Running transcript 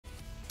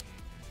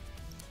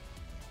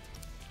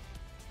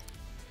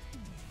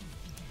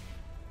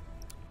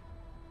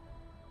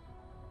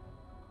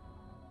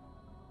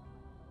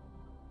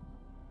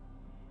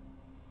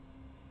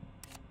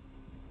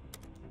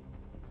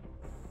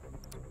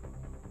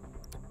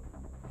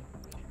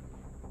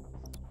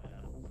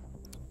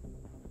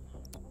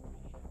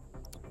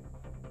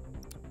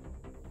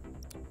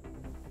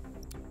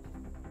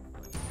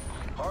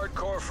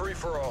or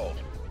free-for-all.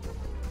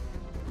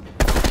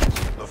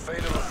 The fate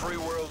of the free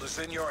world is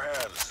in your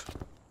hands.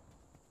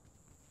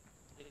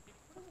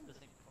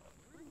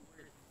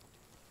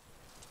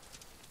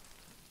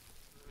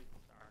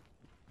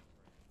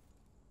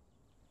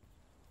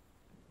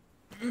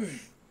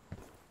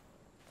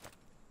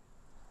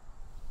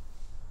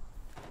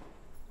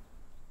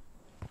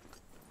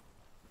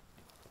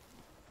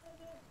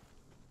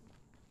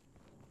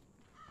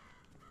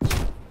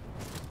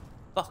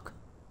 Fuck.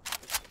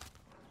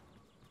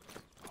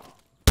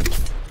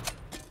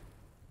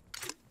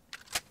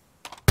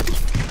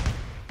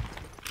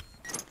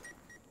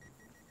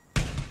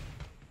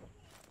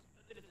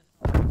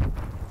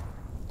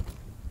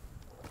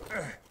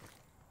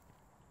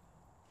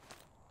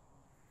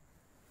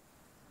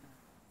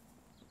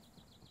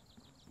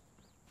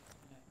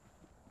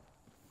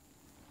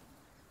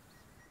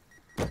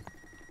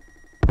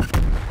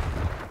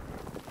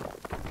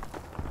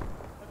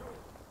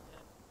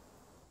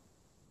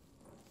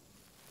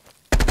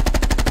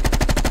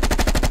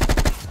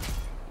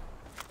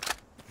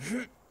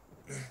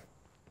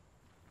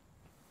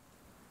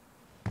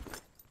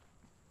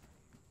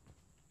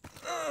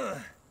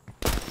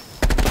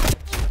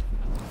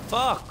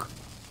 Fuck!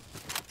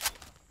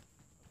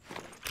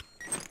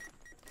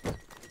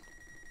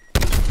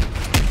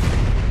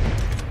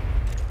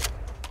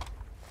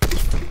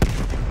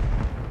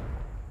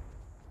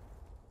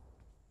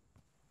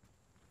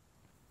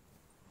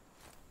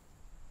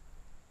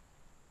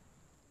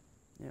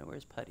 Yeah,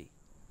 where's Paddy?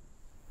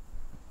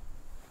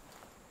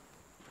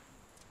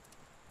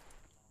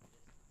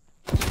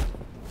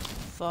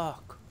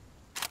 Fuck.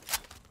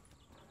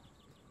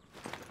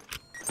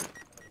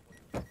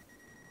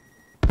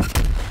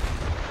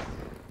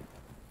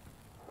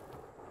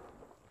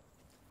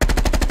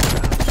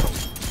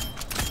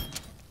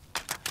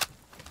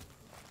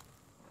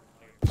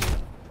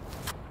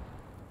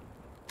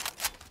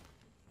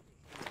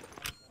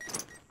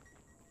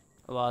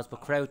 It was,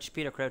 but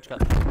Peter Crouch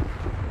got me.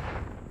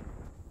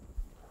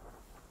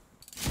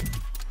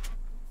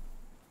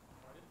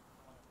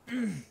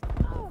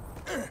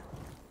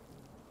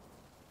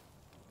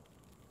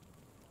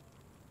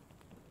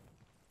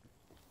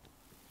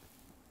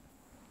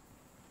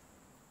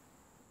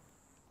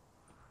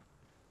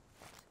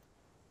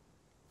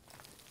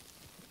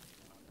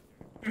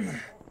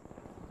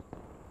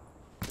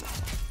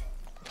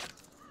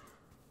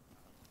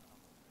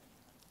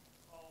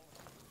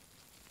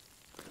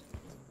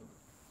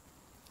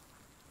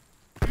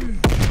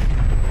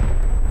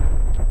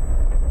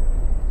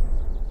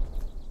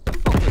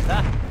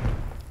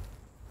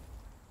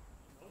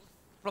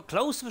 Look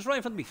close, it was right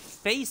in front of me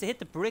face. It hit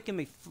the brick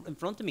in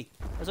front of me.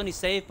 I was only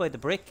saved by the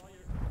brick.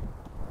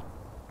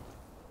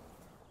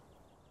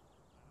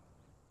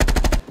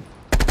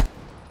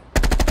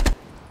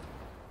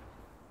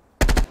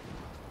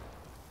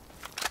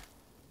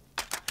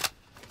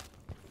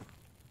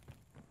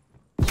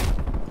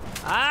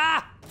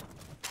 Ah!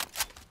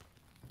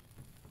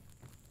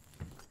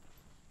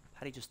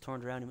 Paddy just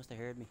turned around, he must have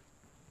heard me.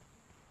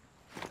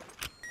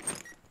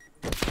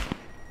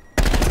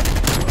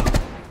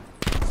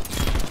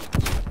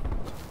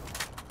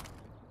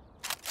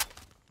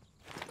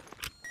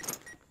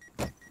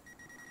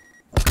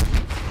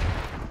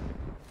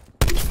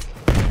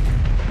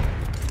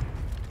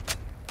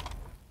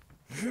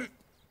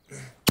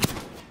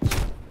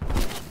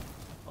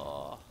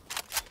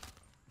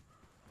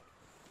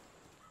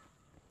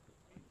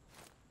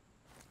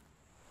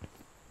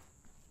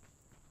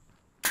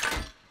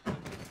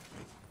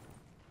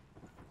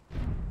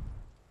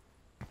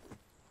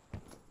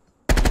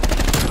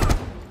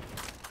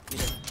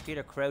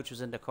 Peter Crouch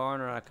was in the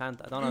corner. I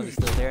don't know if he's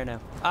still there now.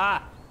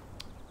 Ah!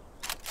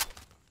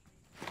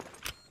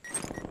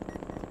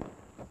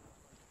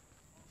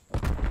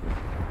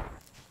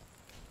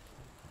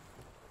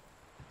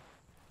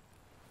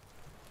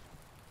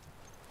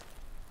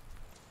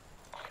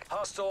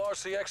 Hostile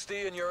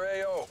RCXD in your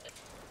AO.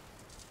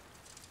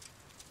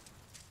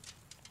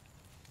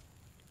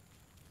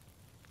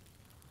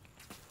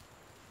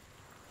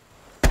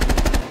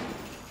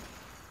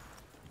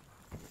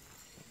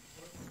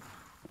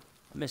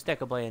 Missed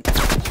Deco by an...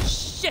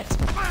 Shit!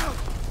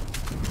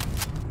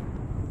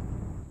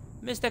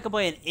 Missed Deco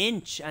by an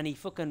inch and he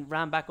fucking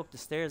ran back up the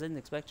stairs. I didn't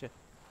expect you.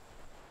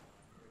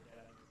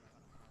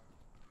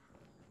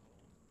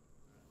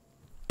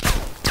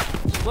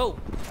 Whoa!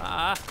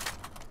 Ah!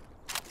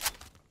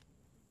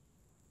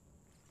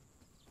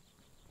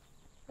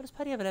 How does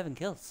Paddy have 11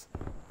 kills?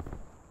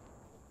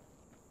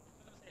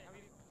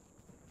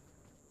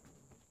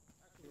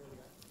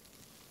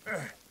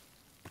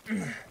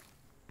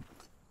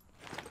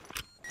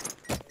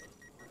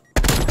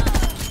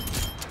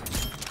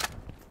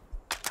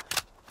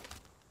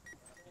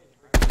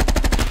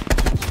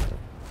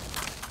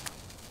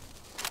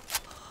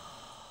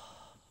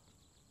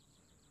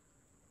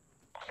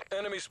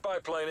 Enemy spy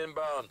plane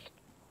inbound.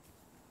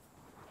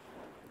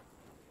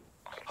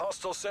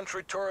 Hostile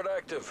sentry turret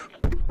active.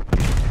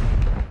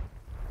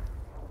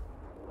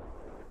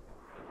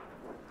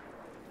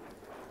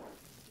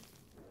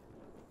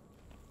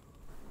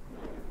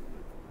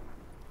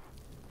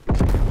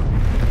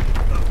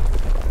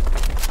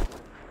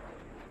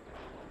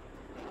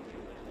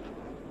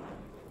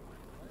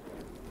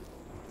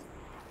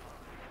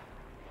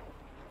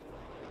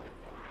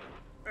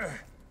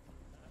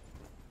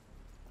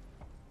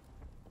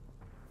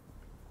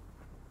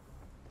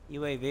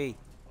 UAV.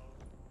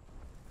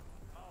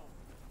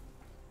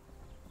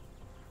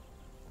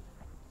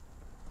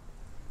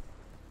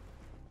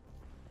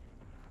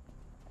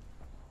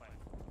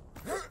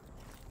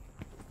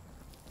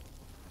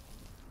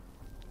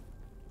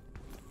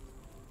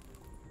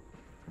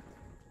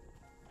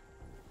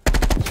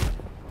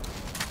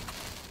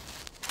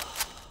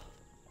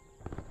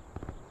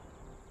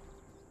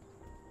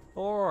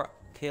 Four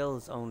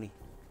kills only.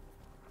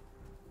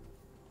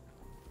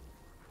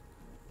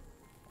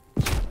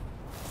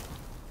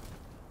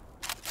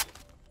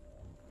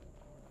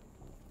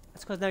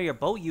 That's because now you're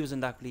both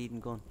using that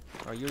bleeding gun.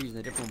 Or you're using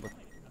a different one,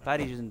 but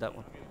Paddy's using that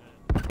one.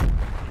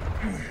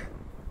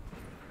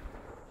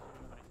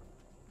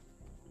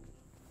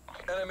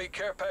 Enemy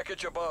care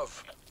package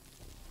above.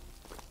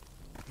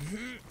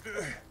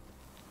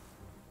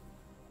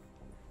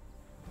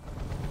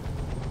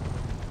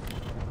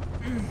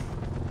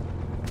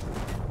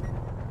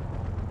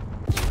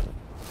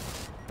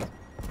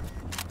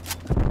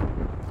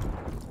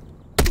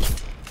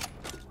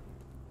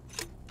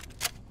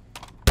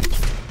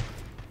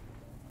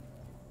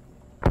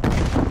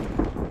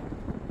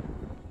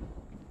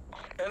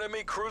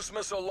 Enemy cruise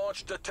missile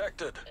launch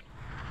detected.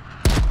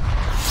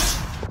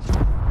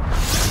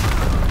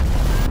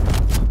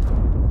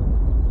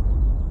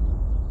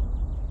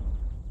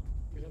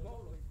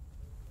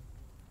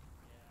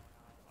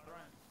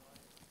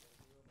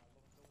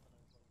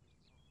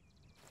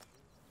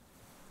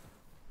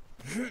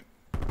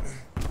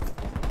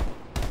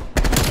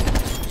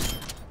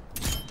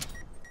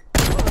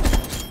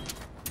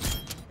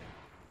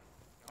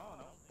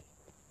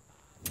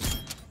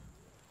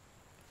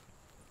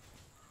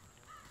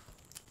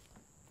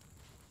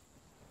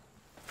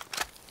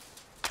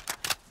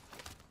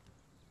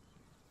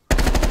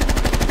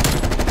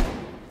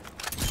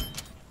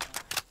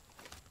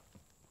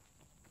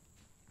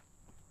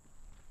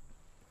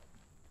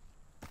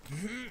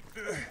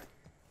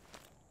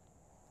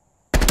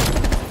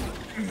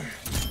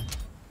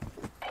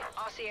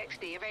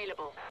 RCXD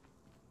available.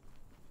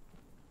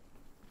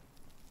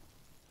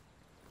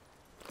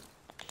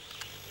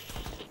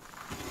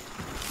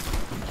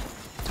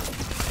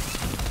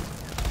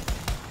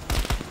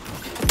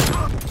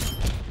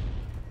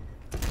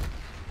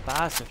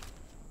 Bastard.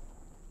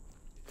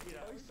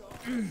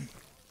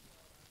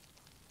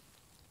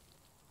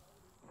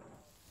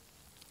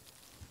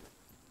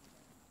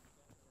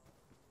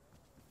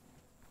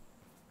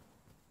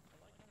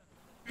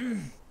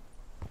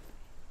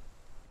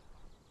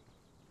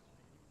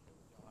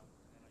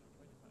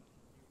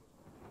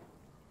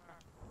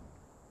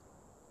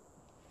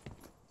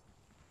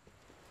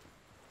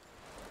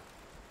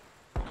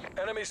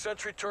 Enemy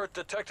sentry turret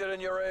detected in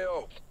your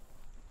AO.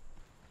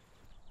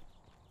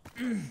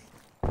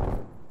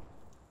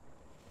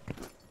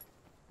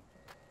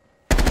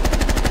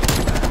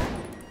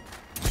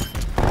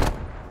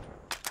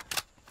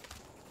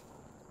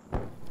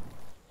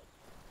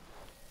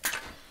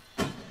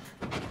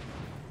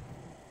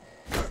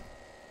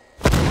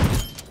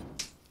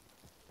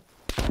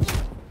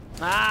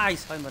 Ah,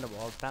 he's climbing on the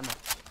wall, damn it.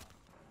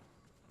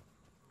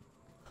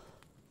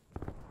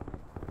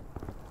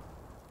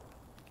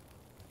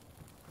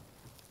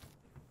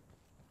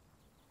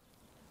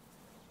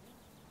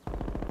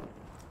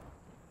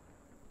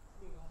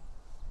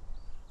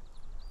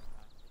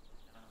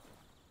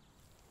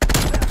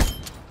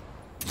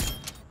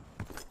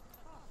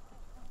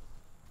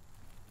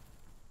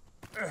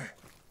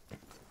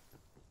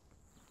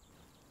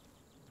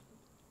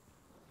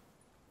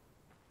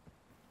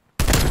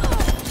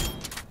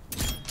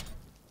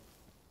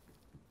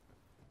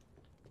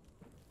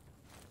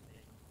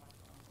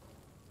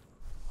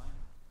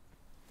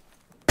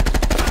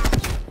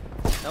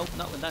 Nope,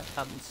 not when that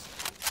happens.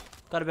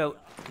 Got about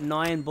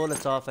 9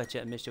 bullets off at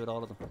you and missed you with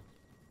all of them.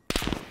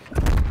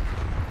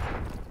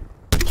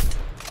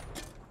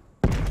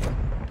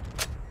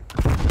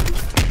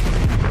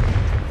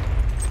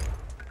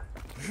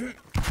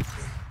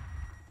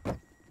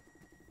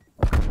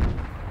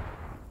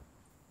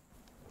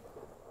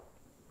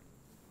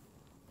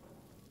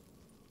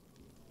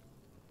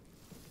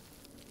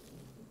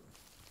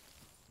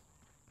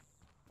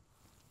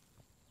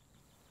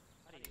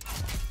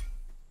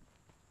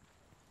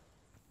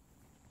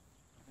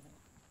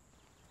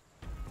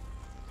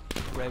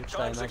 Crouched, I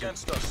Time's imagine.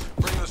 against us.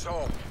 Bring us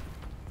home.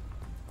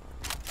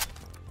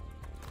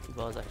 He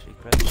was actually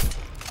crouched.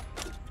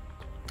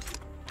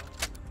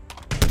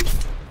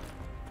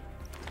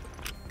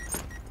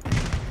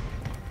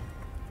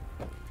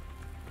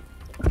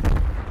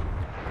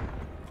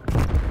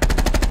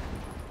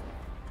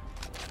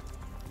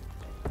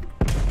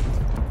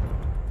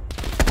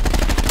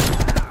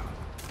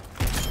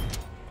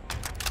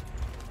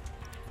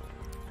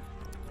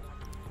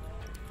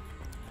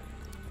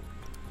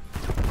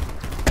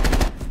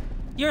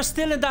 You're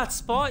still in that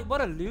spot? What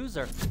a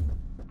loser.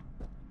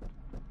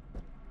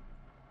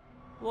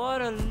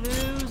 What a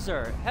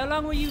loser. How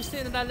long were you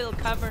sitting in that little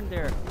cavern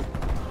there?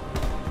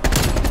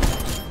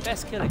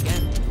 Best kill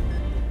again.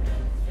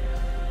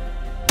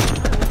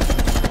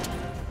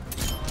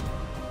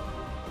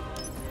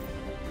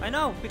 I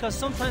know, because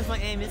sometimes my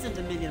aim isn't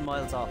a million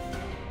miles off.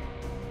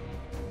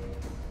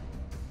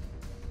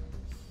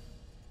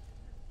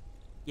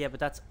 Yeah, but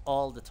that's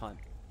all the time.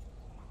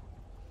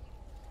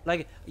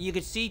 Like, you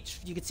could see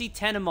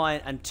 10 of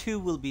mine and 2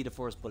 will be the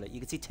first bullet. You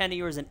could see 10 of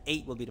yours and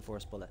 8 will be the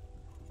first bullet.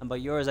 And by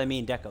yours, I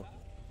mean Deco.